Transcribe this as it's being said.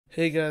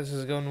Hey guys,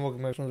 how's it going?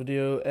 Welcome back to my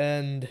video,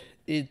 and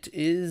it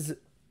is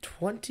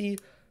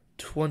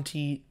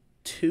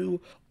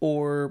 2022,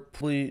 or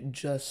probably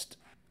just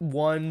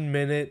 1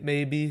 minute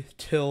maybe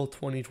till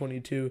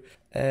 2022,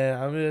 and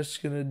I'm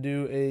just gonna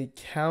do a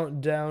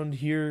countdown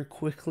here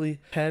quickly.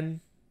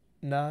 10,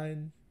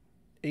 9,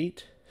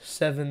 8,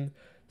 7,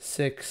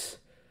 6,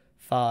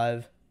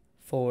 5,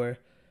 4,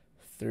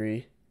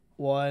 3,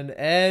 1,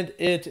 and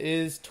it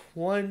is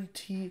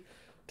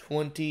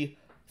 2023.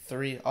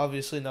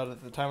 Obviously not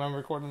at the time I'm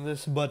recording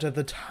this, but at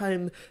the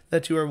time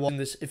that you are watching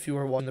this, if you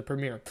are watching the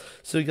premiere.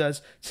 So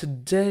guys,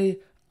 today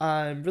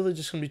I'm really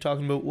just going to be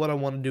talking about what I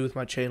want to do with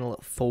my channel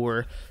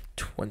for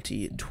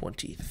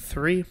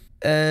 2023.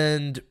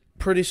 And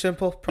pretty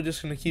simple. Probably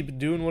just going to keep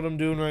doing what I'm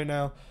doing right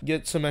now.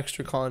 Get some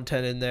extra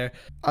content in there.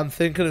 I'm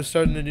thinking of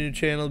starting a new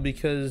channel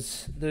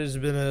because there's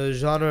been a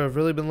genre I've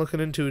really been looking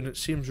into and it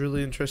seems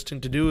really interesting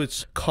to do.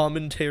 It's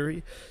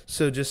commentary.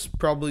 So just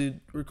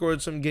probably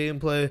record some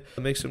gameplay,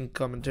 make some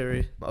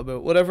commentary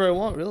about whatever I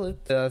want, really.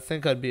 I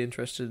think I'd be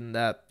interested in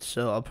that.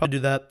 So I'll probably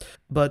do that.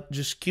 But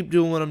just keep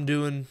doing what I'm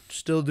doing.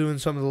 Still doing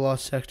some of the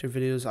Lost Sector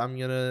videos. I'm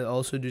going to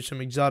also do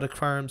some exotic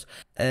farms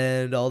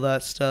and all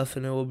that stuff.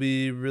 And it will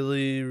be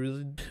really,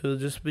 it'll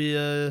just be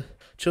a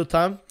chill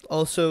time.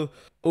 Also,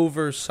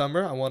 over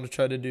summer, I want to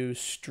try to do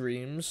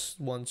streams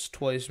once,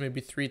 twice,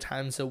 maybe 3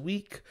 times a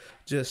week.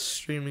 Just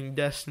streaming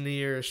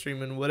Destiny or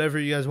streaming whatever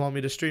you guys want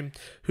me to stream.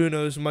 Who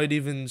knows, might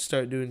even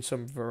start doing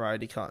some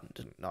variety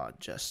content, not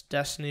just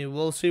Destiny.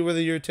 We'll see where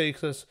the year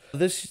takes us.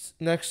 This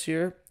next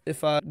year,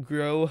 if I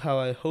grow how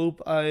I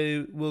hope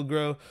I will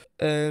grow,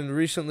 and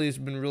recently it's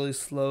been really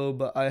slow,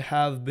 but I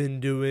have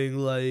been doing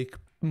like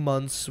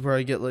months where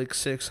I get like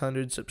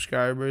 600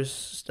 subscribers,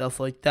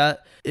 stuff like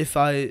that. If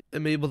I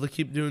am able to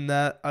keep doing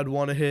that, I'd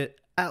want to hit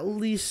at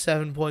least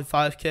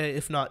 7.5k,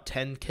 if not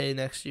 10k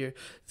next year.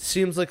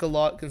 Seems like a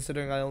lot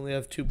considering I only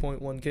have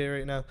 2.1k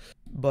right now,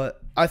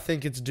 but I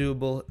think it's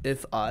doable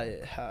if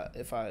I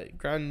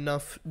grind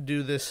enough,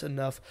 do this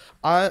enough.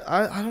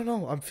 I don't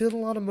know. I'm feeling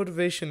a lot of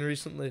motivation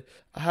recently.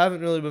 I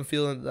haven't really been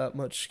feeling it that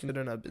much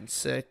considering I've been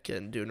sick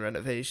and doing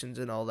renovations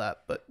and all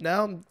that, but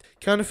now I'm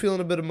kind of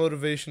feeling a bit of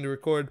motivation to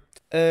record.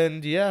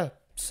 And yeah,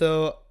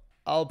 so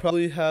I'll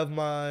probably have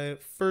my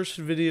first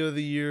video of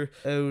the year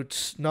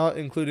out, not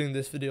including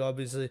this video,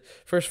 obviously.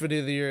 First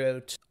video of the year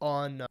out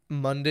on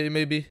Monday,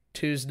 maybe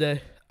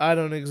Tuesday. I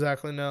don't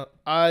exactly know.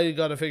 I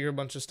gotta figure a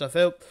bunch of stuff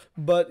out.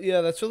 But yeah,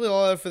 that's really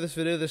all I have for this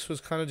video. This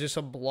was kind of just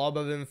a blob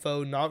of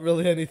info. Not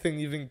really anything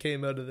even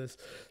came out of this.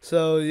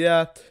 So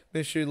yeah,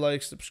 make sure you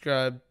like,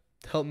 subscribe.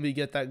 Help me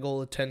get that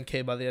goal of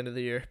 10k by the end of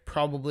the year.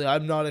 Probably.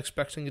 I'm not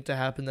expecting it to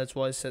happen. That's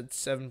why I said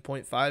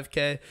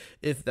 7.5k,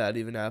 if that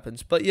even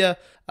happens. But yeah,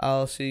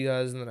 I'll see you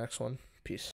guys in the next one. Peace.